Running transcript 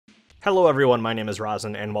Hello everyone, my name is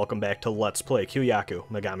Rosin, and welcome back to Let's Play Kyuuyaku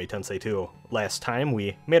Megami Tensei 2. Last time,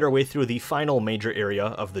 we made our way through the final major area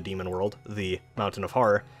of the demon world, the Mountain of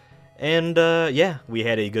Horror, and yeah, we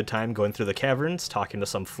had a good time going through the caverns, talking to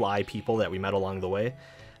some fly people that we met along the way.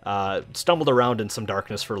 Stumbled around in some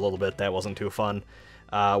darkness for a little bit, that wasn't too fun.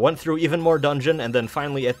 Went through even more dungeon, and then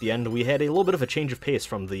finally at the end we had a little bit of a change of pace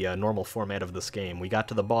from the normal format of this game. We got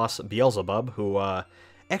to the boss, Beelzebub, who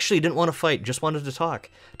actually didn't want to fight, just wanted to talk.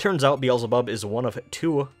 Turns out Beelzebub is one of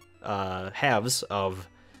two halves of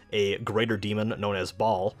a greater demon known as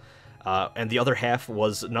Baal, and the other half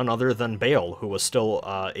was none other than Baal, who was still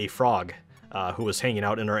a frog, who was hanging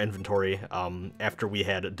out in our inventory after we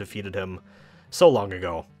had defeated him so long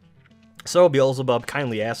ago. So Beelzebub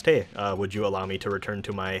kindly asked, hey, would you allow me to return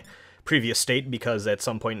to my previous state, because at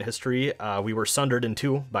some point in history we were sundered in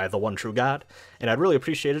two by the one true God, and I'd really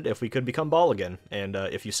appreciate it if we could become Baal again. And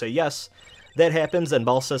if you say yes, that happens, and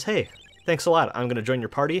Baal says, hey, thanks a lot, I'm going to join your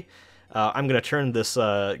party. I'm going to turn this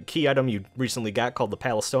key item you recently got called the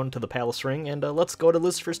Palace Stone to the Palace Ring, and let's go to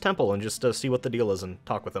Lucifer's temple and just see what the deal is and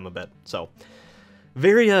talk with him a bit. So,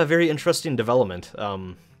 very interesting development.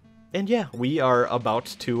 And yeah, we are about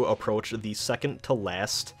to approach the second to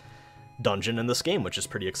last dungeon in this game, which is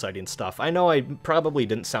pretty exciting stuff. I know I probably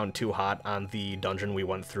didn't sound too hot on the dungeon we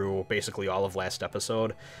went through basically all of last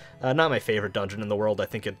episode. Not my favorite dungeon in the world. I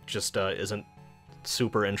think it just isn't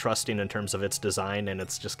super interesting in terms of its design, and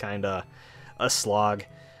it's just kind of a slog.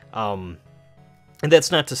 And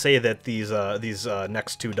that's not to say that these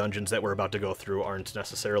next two dungeons that we're about to go through aren't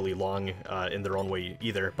necessarily long in their own way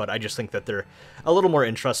either, but I just think that they're a little more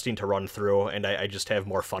interesting to run through, and I just have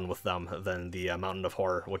more fun with them than the Mountain of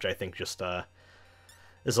Horror, which I think just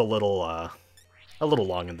is a little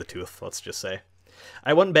long in the tooth, let's just say.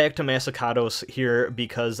 I went back to Masakados here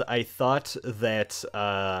because I thought that,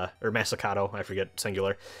 or Masakato, I forget,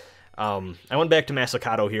 singular. I went back to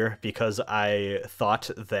Masakato here because I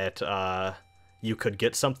thought that you could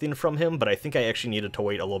get something from him, but I think I actually needed to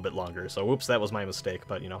wait a little bit longer. So, whoops, that was my mistake,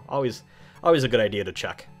 but, you know, always a good idea to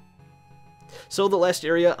check. So, the last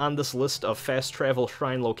area on this list of fast travel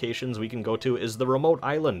shrine locations we can go to is the remote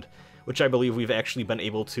island, which I believe we've actually been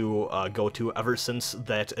able to go to ever since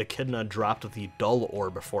that Echidna dropped the dull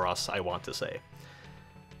orb for us, I want to say.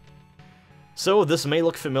 So this may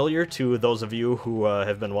look familiar to those of you who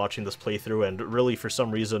have been watching this playthrough and really for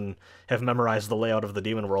some reason have memorized the layout of the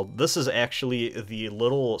demon world. This is actually the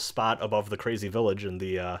little spot above the crazy village in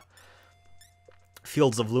the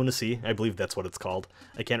Fields of Lunacy. I believe that's what it's called.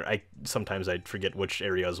 Sometimes I forget which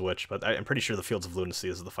area is which, but I'm pretty sure the Fields of Lunacy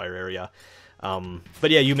is the fire area.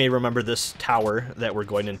 But yeah, you may remember this tower that we're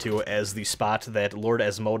going into as the spot that Lord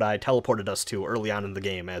Asmodai teleported us to early on in the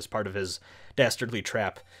game as part of his dastardly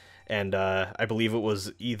trap. And I believe it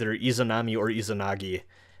was either Izanami or Izanagi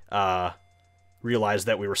realized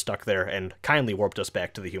that we were stuck there and kindly warped us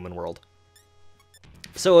back to the human world.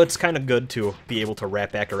 So it's kind of good to be able to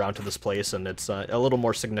wrap back around to this place, and it's a little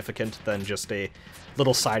more significant than just a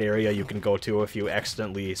little side area you can go to if you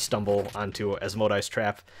accidentally stumble onto Asmodai's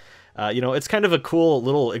trap. You know, it's kind of a cool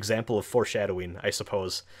little example of foreshadowing, I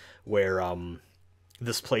suppose, where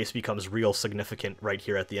this place becomes real significant right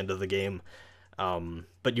here at the end of the game.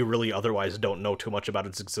 But you really otherwise don't know too much about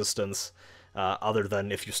its existence, other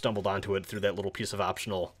than if you stumbled onto it through that little piece of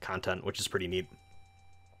optional content, which is pretty neat.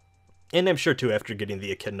 And I'm sure, too, after getting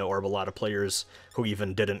the Echidna Orb, a lot of players who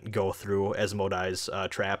even didn't go through Asmodai's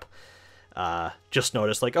trap just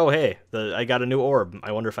noticed, like, oh, hey, I got a new orb,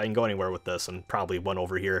 I wonder if I can go anywhere with this, and probably went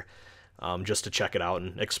over here just to check it out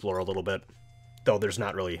and explore a little bit. Though there's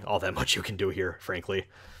not really all that much you can do here, frankly,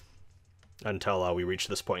 until we reach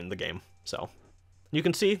this point in the game, so... You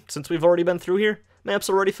can see, since we've already been through here, map's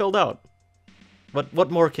already filled out. What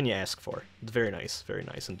more can you ask for? It's very nice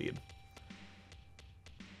indeed.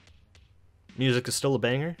 Music is still a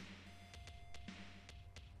banger.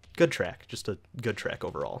 Good track, just a good track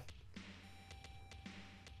overall.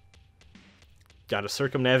 Gotta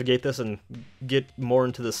circumnavigate this and get more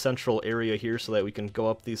into the central area here so that we can go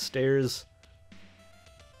up these stairs.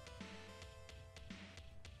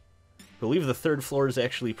 I believe the third floor is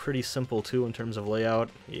actually pretty simple too in terms of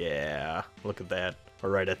layout. Yeah, look at that.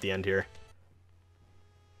 We're right at the end here.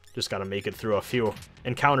 Just gotta make it through a few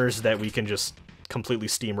encounters that we can just completely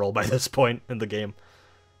steamroll by this point in the game.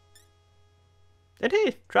 And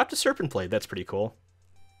hey, dropped a serpent blade. That's pretty cool.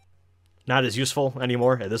 Not as useful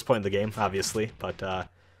anymore at this point in the game, obviously, but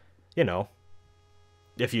you know,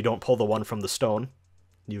 if you don't pull the one from the stone,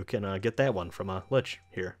 you can get that one from a lich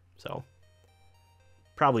here, so...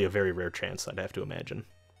 Probably a very rare chance, I'd have to imagine.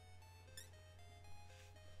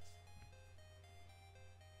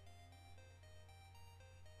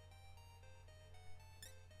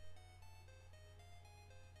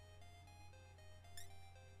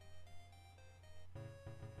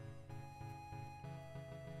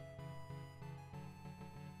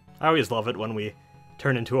 I always love it when we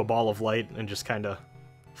turn into a ball of light and just kind of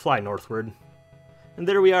fly northward. And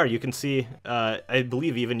there we are. You can see, I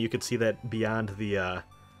believe even you could see that beyond the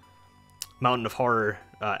Mountain of Horror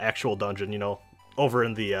actual dungeon, you know, over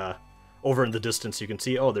in the distance you can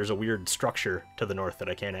see, oh, there's a weird structure to the north that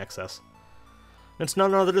I can't access. It's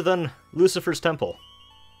none other than Lucifer's temple.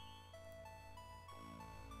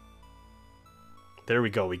 There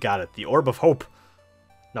we go, we got it. The Orb of Hope.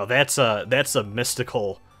 Now that's a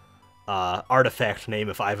mystical artifact name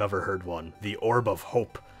if I've ever heard one. The Orb of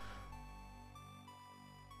Hope.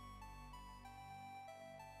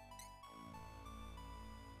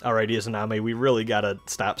 Alrighty, Izanami, we really gotta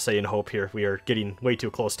stop saying hope here. We are getting way too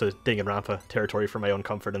close to Danganronpa territory for my own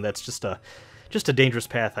comfort, and that's just a dangerous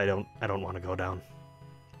path I don't want to go down.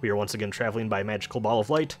 We are once again traveling by a magical ball of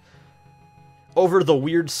light over the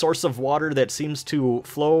weird source of water that seems to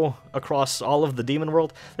flow across all of the demon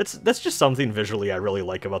world. That's just something visually I really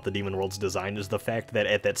like about the demon world's design, is the fact that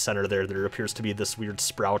at that center there appears to be this weird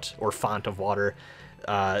sprout or font of water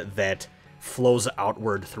that flows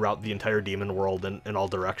outward throughout the entire demon world in all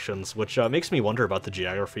directions, which makes me wonder about the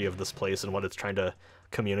geography of this place and what it's trying to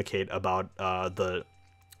communicate about the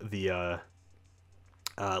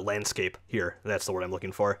landscape here. That's the word I'm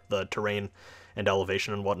looking for. The terrain and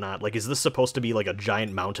elevation and whatnot. Like, is this supposed to be like a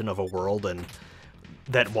giant mountain of a world, and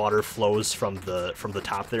that water flows from the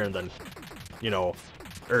top there and then, you know,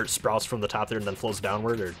 or sprouts from the top there and then flows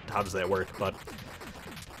downward, or how does that work? But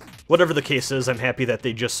whatever the case is, I'm happy that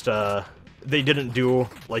they just they didn't do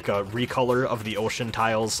like a recolor of the ocean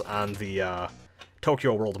tiles on the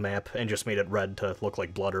Tokyo World map and just made it red to look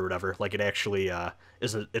like blood or whatever. Like, it actually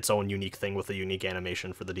is its own unique thing with a unique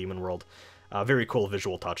animation for the demon world. Very cool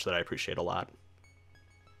visual touch that I appreciate a lot.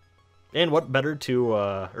 And what better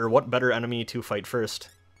what better enemy to fight first,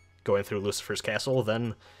 going through Lucifer's castle,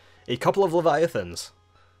 than a couple of Leviathans.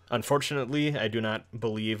 Unfortunately, I do not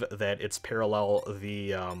believe that its parallel,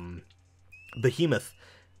 the Behemoth,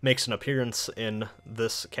 makes an appearance in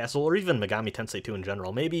this castle, or even Megami Tensei 2 in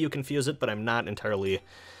general. Maybe you confuse it, but I'm not entirely...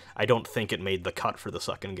 I don't think it made the cut for the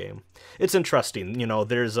second game. It's interesting, you know,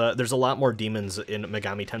 there's a lot more demons in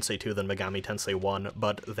Megami Tensei 2 than Megami Tensei 1,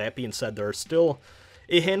 but that being said, there are still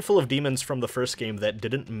a handful of demons from the first game that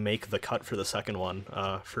didn't make the cut for the second one,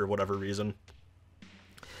 for whatever reason.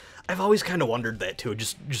 I've always kind of wondered that, too,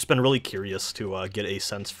 just been really curious to get a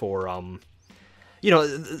sense for, you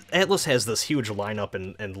know, Atlas has this huge lineup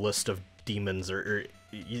and list of demons, or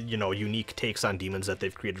you know, unique takes on demons that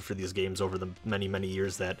they've created for these games over the many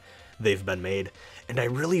years that they've been made, and I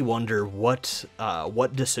really wonder what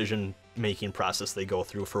decision-making process they go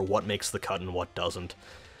through for what makes the cut and what doesn't.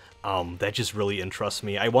 That just really interests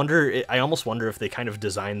me. I almost wonder if they kind of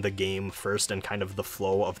design the game first and kind of the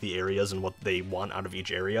flow of the areas and what they want out of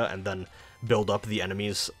each area, and then build up the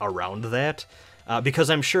enemies around that. Because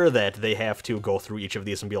I'm sure that they have to go through each of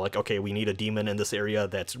these and be like, okay, we need a demon in this area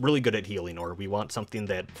that's really good at healing, or we want something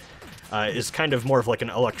that is kind of more of like an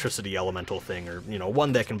electricity elemental thing, or, you know,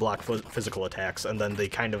 one that can block physical attacks, and then they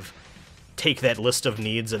kind of take that list of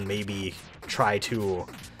needs and maybe try to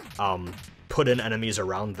put in enemies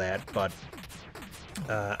around that. But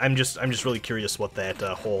I'm just really curious what that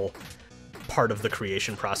whole part of the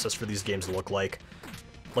creation process for these games look like.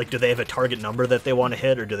 Like, do they have a target number that they want to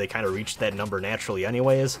hit, or do they kind of reach that number naturally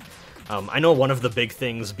anyways? I know one of the big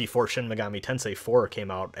things before Shin Megami Tensei 4 came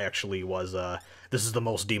out, actually, was, this is the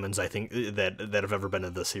most demons, I think, that have ever been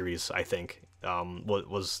in the series, I think,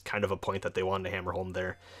 was kind of a point that they wanted to hammer home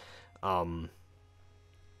there.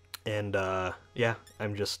 Yeah,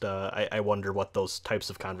 I'm just, I wonder what those types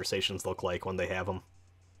of conversations look like when they have them.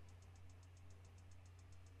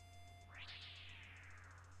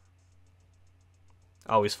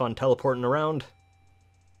 Always fun teleporting around.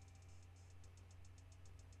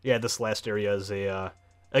 Yeah, this last area is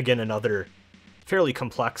again, another fairly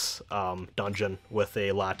complex dungeon with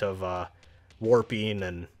a lot of warping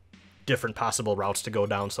and different possible routes to go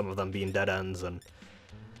down, some of them being dead ends, and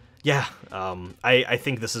yeah, I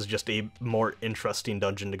think this is just a more interesting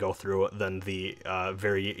dungeon to go through than the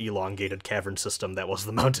very elongated cavern system that was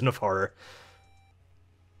the Mountain of Horror.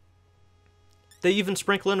 They even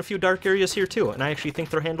sprinkle in a few dark areas here too, and I actually think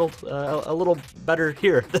they're handled a little better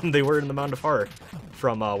here than they were in the Mountain of Horror,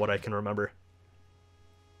 from what I can remember.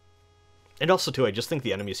 And also too, I just think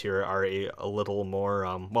the enemies here are a little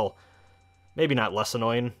more, well, maybe not less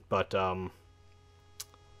annoying, but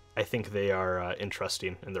I think they are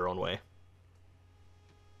interesting in their own way.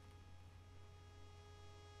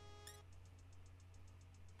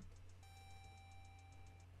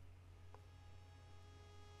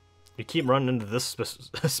 You keep running into this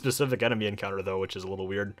specific enemy encounter, though, which is a little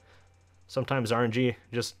weird. Sometimes RNG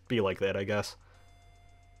just be like that, I guess.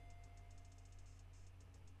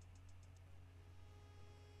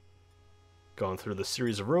 Going through the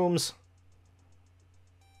series of rooms.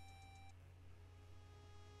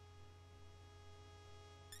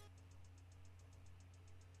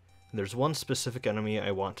 There's one specific enemy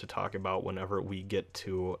I want to talk about whenever we get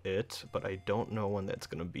to it, but I don't know when that's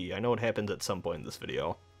going to be. I know it happens at some point in this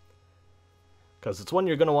video, because it's one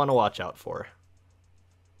you're going to want to watch out for.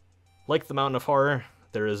 Like the Mountain of Horror,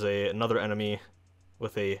 there is another enemy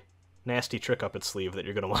with a nasty trick up its sleeve that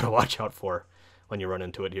you're going to want to watch out for when you run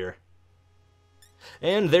into it here.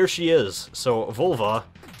 And there she is. So Volva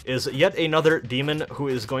is yet another demon who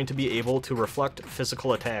is going to be able to reflect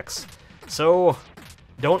physical attacks. So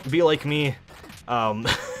don't be like me.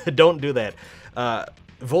 Don't do that.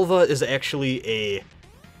 Volva is actually a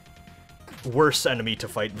worse enemy to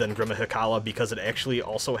fight than Grimahikala because it actually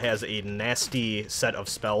also has a nasty set of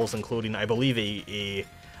spells, including, I believe,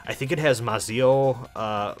 I think it has Mazionga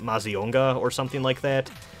or something like that.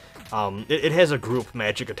 It has a group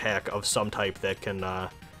magic attack of some type that can,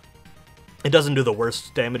 it doesn't do the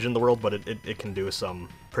worst damage in the world, but it can do some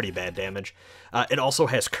pretty bad damage. It also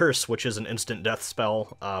has Curse, which is an instant death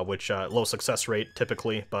spell, which, low success rate,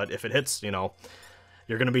 typically, but if it hits, you know,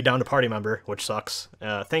 you're going to be down to party member, which sucks.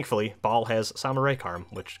 Thankfully, Ball has Samurai Charm,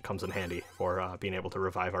 which comes in handy for being able to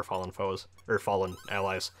revive our fallen foes, or fallen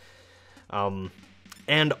allies.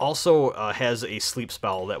 And also has a sleep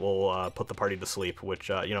spell that will put the party to sleep, which,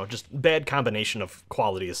 you know, just bad combination of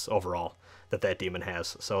qualities overall that demon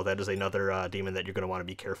has. So that is another demon that you're going to want to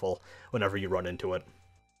be careful whenever you run into it.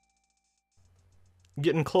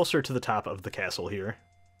 Getting closer to the top of the castle here.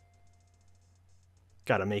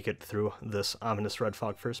 Gotta make it through this ominous red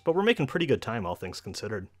fog first, but we're making pretty good time, all things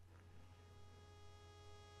considered.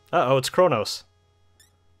 Uh-oh, it's Kronos.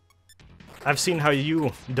 I've seen how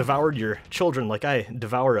you devoured your children like I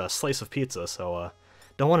devour a slice of pizza, so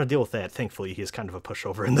don't want to deal with that. Thankfully, he's kind of a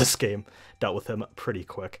pushover in this game. Dealt with him pretty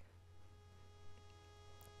quick.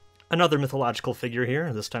 Another mythological figure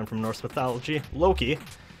here, this time from Norse mythology, Loki.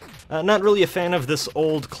 Not really a fan of this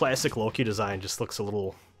old classic Loki design, just looks a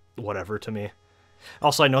little whatever to me.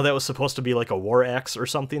 Also, I know that was supposed to be like a war axe or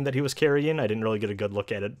something that he was carrying. I didn't really get a good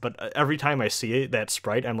look at it, but every time I see that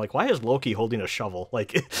sprite, I'm like, why is Loki holding a shovel?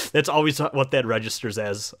 Like, that's always what that registers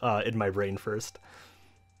as in my brain first.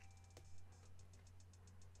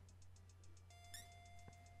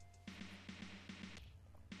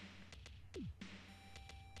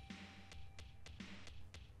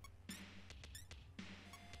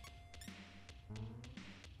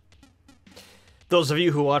 Those of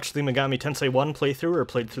you who watched the Megami Tensei 1 playthrough or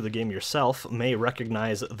played through the game yourself may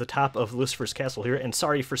recognize the top of Lucifer's castle here, and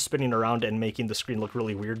sorry for spinning around and making the screen look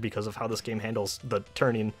really weird because of how this game handles the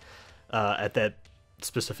turning at that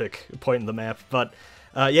specific point in the map. But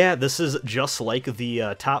yeah, this is just like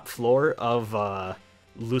the top floor of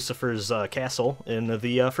Lucifer's castle in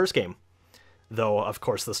the first game. Though, of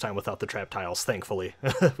course, this time without the trap tiles, thankfully.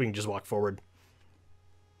 We can just walk forward.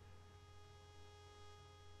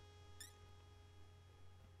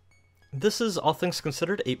 This is, all things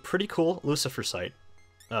considered, a pretty cool Lucifer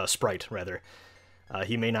sprite, rather.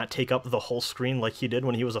 He may not take up the whole screen like he did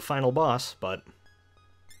when he was a final boss, but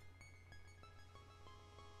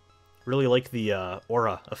really like the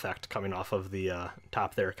aura effect coming off of the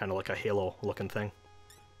top there, kind of like a halo-looking thing.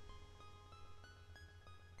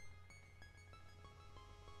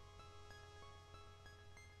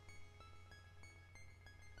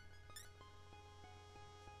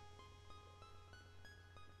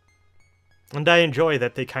 And I enjoy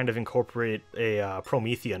that they kind of incorporate a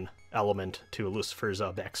Promethean element to Lucifer's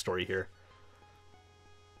backstory here.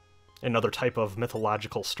 Another type of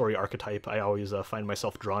mythological story archetype I always find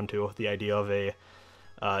myself drawn to, the idea of a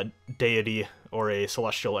deity or a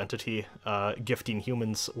celestial entity gifting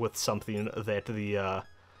humans with something that the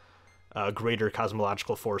greater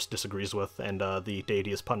cosmological force disagrees with, and the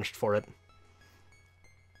deity is punished for it.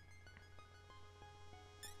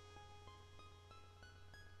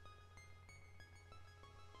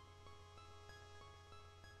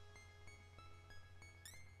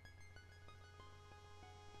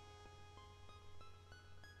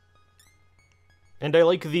 And I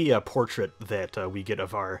like the portrait that we get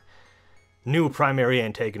of our new primary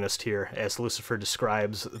antagonist here, as Lucifer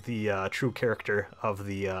describes the true character of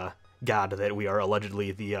the god that we are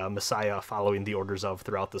allegedly the Messiah following the orders of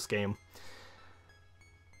throughout this game.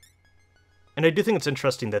 And I do think it's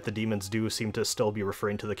interesting that the demons do seem to still be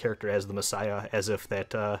referring to the character as the Messiah, as if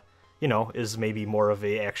that, you know, is maybe more of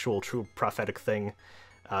a actual true prophetic thing,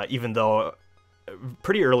 even though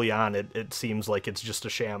pretty early on it seems like it's just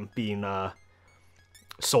a sham being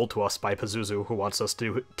sold to us by Pazuzu, who wants us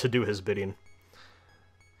to do his bidding.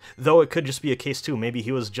 Though it could just be a case, too, maybe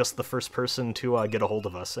he was just the first person to get a hold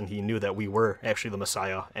of us, and he knew that we were actually the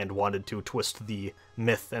Messiah, and wanted to twist the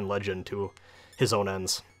myth and legend to his own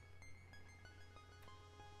ends.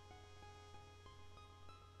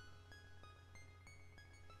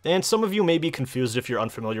 And some of you may be confused if you're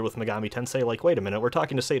unfamiliar with Megami Tensei, like, wait a minute, we're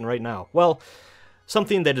talking to Satan right now. Well,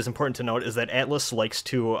 something that is important to note is that Atlas likes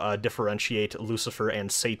to differentiate Lucifer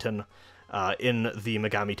and Satan in the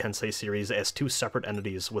Megami Tensei series as two separate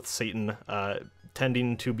entities, with Satan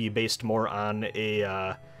tending to be based more on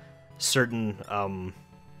a certain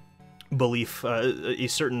belief, a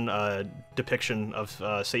certain depiction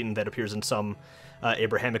of Satan that appears in some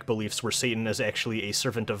Abrahamic beliefs, where Satan is actually a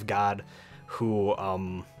servant of God who,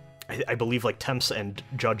 I believe, like, tempts and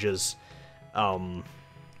judges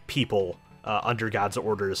people under God's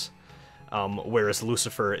orders, whereas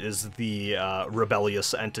Lucifer is the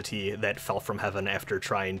rebellious entity that fell from heaven after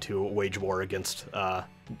trying to wage war against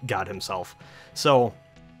God himself. So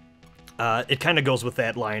it kind of goes with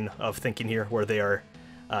that line of thinking here, where they are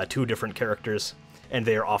two different characters, and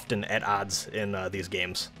they are often at odds in these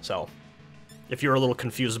games. So if you're a little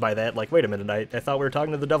confused by that, like, wait a minute, I thought we were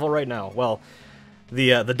talking to the devil right now. Well,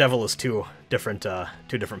 the devil is two different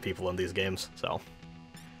people in these games, so.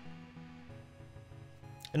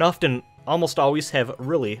 And often, almost always, have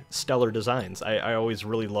really stellar designs. I always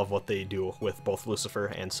really love what they do with both Lucifer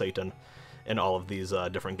and Satan in all of these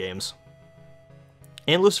different games.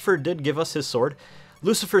 And Lucifer did give us his sword.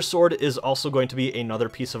 Lucifer's sword is also going to be another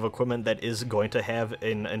piece of equipment that is going to have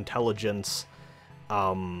an intelligence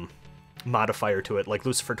modifier to it. Like,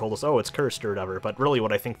 Lucifer told us, oh, it's cursed or whatever, but really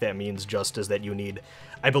what I think that means just is that you need,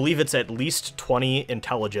 I believe it's at least 20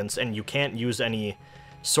 intelligence, and you can't use any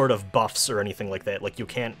sort of buffs or anything like that. Like, you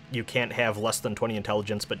can't have less than 20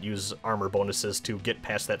 intelligence but use armor bonuses to get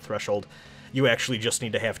past that threshold. You actually just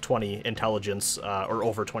need to have 20 intelligence, or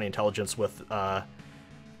over 20 intelligence with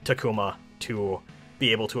Takuma to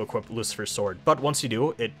be able to equip Lucifer's sword. But once you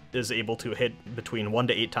do, it is able to hit between 1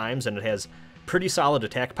 to 8 times, and it has pretty solid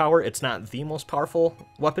attack power. It's not the most powerful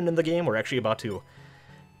weapon in the game. We're actually about to...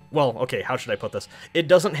 Well, okay, how should I put this? It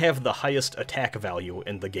doesn't have the highest attack value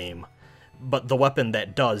in the game, but the weapon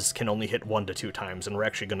that does can only hit 1 to 2 times, and we're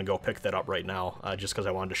actually going to go pick that up right now, just because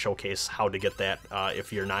I wanted to showcase how to get that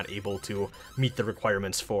if you're not able to meet the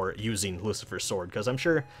requirements for using Lucifer's sword, because I'm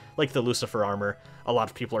sure, like the Lucifer armor, a lot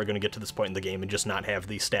of people are going to get to this point in the game and just not have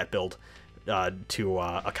the stat build to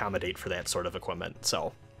accommodate for that sort of equipment,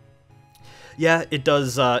 so... Yeah, it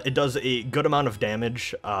does a good amount of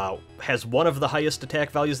damage, has one of the highest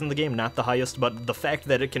attack values in the game, not the highest, but the fact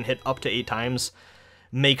that it can hit up to 8 times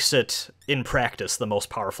makes it, in practice, the most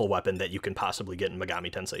powerful weapon that you can possibly get in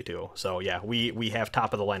Megami Tensei 2. So yeah, we have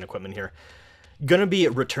top-of-the-line equipment here. Gonna be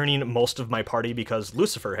returning most of my party because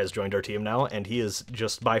Lucifer has joined our team now, and he is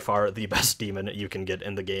just by far the best demon you can get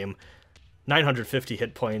in the game. 950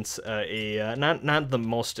 hit points, not the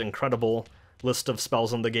most incredible list of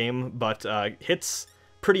spells in the game, but hits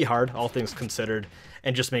pretty hard, all things considered,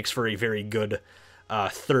 and just makes for a very good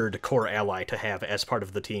third core ally to have as part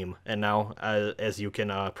of the team. And now, as you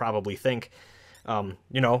can probably think,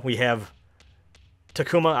 you know, we have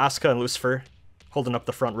Takuma, Asuka, and Lucifer holding up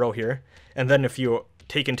the front row here. And then if you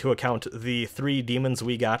take into account the 3 demons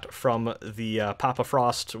we got from the Papa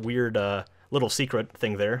Frost weird little secret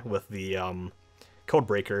thing there with the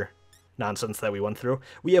Codebreaker nonsense that we went through,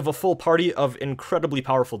 we have a full party of incredibly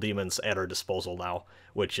powerful demons at our disposal now,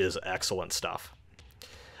 which is excellent stuff.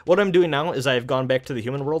 What I'm doing now is I've gone back to the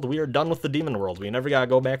human world. We are done with the demon world. We never gotta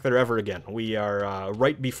go back there ever again. We are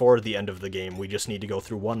right before the end of the game. We just need to go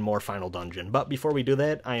through one more final dungeon. But before we do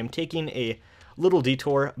that, I am taking a little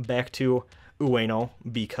detour back to Ueno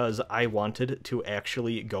because I wanted to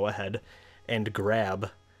actually go ahead and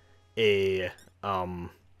grab a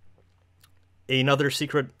another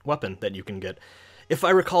secret weapon that you can get. If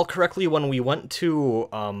I recall correctly, when we went to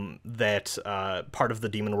that part of the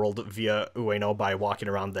demon world via Ueno by walking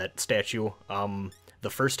around that statue the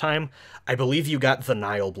first time, I believe you got the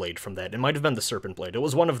Nile blade from that. It might have been the serpent blade. It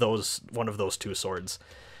was one of those 2 swords.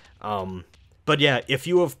 But yeah, if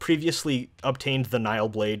you have previously obtained the Nile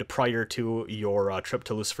blade prior to your trip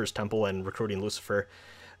to Lucifer's temple and recruiting Lucifer,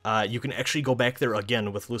 you can actually go back there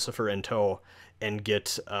again with Lucifer in tow and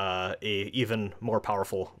get a even more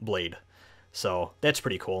powerful blade. So that's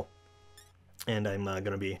pretty cool. And I'm going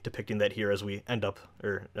to be depicting that here as we end up,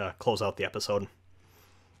 or close out the episode.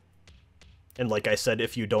 And like I said,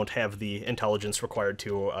 if you don't have the intelligence required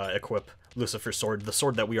to equip Lucifer's sword, the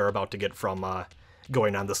sword that we are about to get from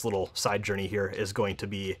going on this little side journey here is going to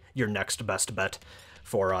be your next best bet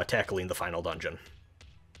for tackling the final dungeon.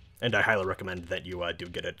 And I highly recommend that you do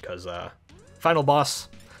get it, because final boss,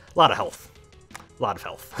 a lot of health. A lot of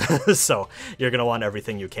health. So you're going to want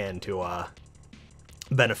everything you can to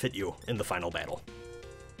benefit you in the final battle.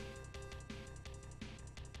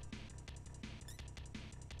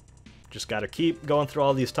 Just got to keep going through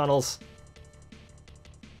all these tunnels.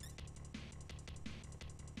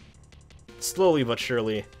 Slowly but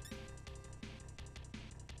surely.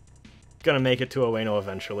 Gonna make it to Ueno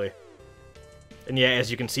eventually. And yeah,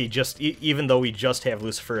 as you can see, just even though we just have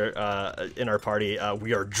Lucifer in our party,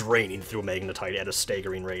 we are draining through Magnetite at a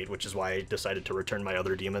staggering rate, which is why I decided to return my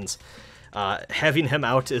other demons. Having him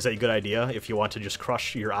out is a good idea if you want to just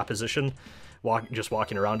crush your opposition, just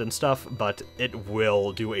walking around and stuff, but it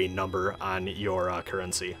will do a number on your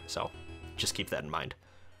currency, so just keep that in mind.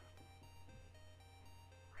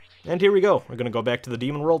 And here we go. We're going to go back to the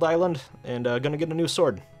Demon World Island, and going to get a new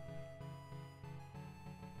sword.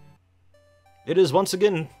 It is once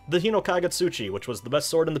again the Hino Kagetsuchi, which was the best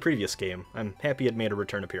sword in the previous game. I'm happy it made a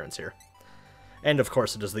return appearance here. And of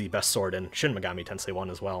course it is the best sword in Shin Megami Tensei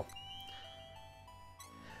 1 as well.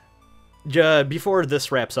 Before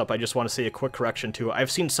this wraps up, I just want to say a quick correction too.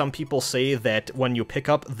 I've seen some people say that when you pick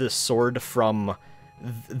up this sword from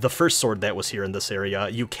the first sword that was here in this area,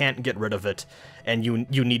 you can't get rid of it, and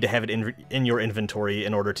you need to have it in your inventory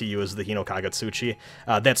in order to use the Hino Kagetsuchi.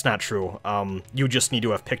 That's not true. You just need to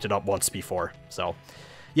have picked it up once before. So,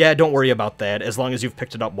 yeah, don't worry about that. As long as you've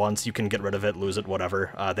picked it up once, you can get rid of it, lose it,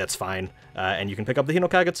 whatever. That's fine. And you can pick up the Hino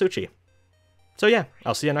Kagetsuchi. So yeah,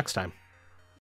 I'll see you next time.